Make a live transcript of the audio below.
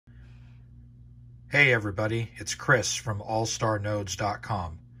Hey everybody, it's Chris from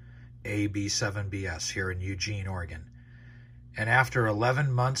allstarnodes.com, AB7BS here in Eugene, Oregon. And after 11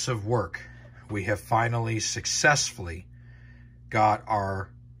 months of work, we have finally successfully got our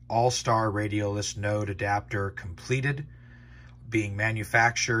All-Star Radioless node adapter completed, being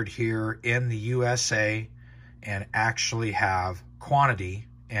manufactured here in the USA, and actually have quantity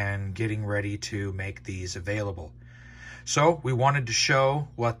and getting ready to make these available. So we wanted to show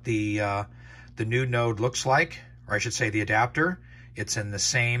what the new node looks like, or I should say the adapter. It's in the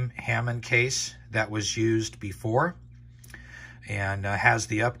same Hammond case that was used before, and has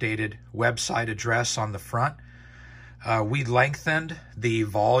the updated website address on the front. We lengthened the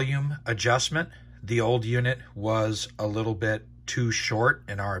volume adjustment. The old unit was a little bit too short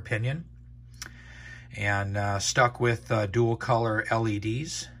in our opinion, and stuck with dual color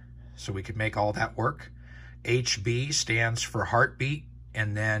LEDs so we could make all that work. HB stands for heartbeat,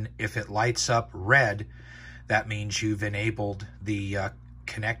 and then if it lights up red, that means you've enabled the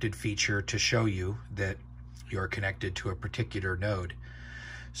connected feature to show you that you're connected to a particular node.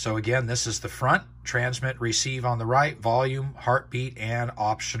 So again, this is the front, transmit, receive on the right, volume, heartbeat, and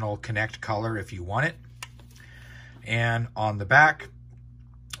optional connect color if you want it. And on the back,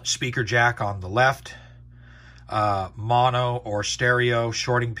 speaker jack on the left, mono or stereo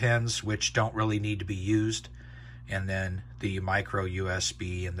shorting pins, which don't really need to be used, and then the micro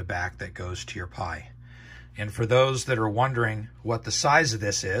USB in the back that goes to your Pi. And for those that are wondering what the size of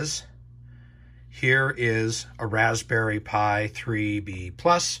this is, here is a Raspberry Pi 3B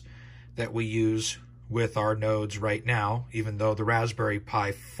Plus that we use with our nodes right now, even though the Raspberry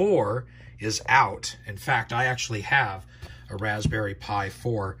Pi 4 is out. In fact, I actually have a Raspberry Pi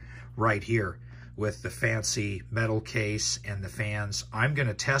 4 right here with the fancy metal case and the fans. I'm going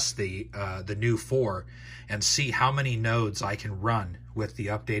to test the new 4 and see how many nodes I can run with the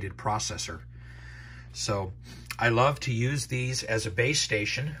updated processor. So I love to use these as a base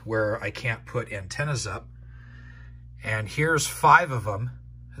station where I can't put antennas up. And here's 5 of them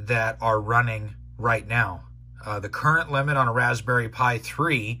that are running right now. The current limit on a Raspberry Pi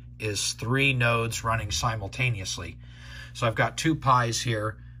 3 is 3 nodes running simultaneously. So I've got 2 Pis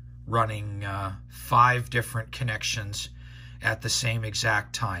here running 5 different connections at the same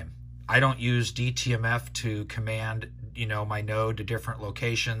exact time. I don't use DTMF to command, my node to different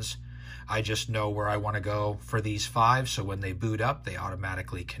locations. I just know where I want to go for these 5, so when they boot up, they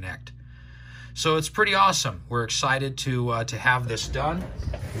automatically connect. So it's pretty awesome. We're excited to have this done.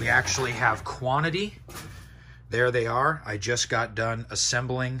 We actually have quantity. There they are. I just got done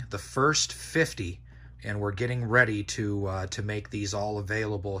assembling the first 50, and we're getting ready to make these all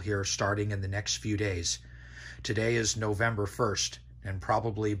available here starting in the next few days. Today is November 1st, and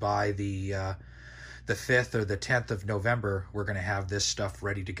probably by the 5th or the 10th of November, we're going to have this stuff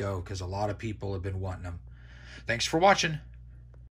ready to go because a lot of people have been wanting them. Thanks for watching.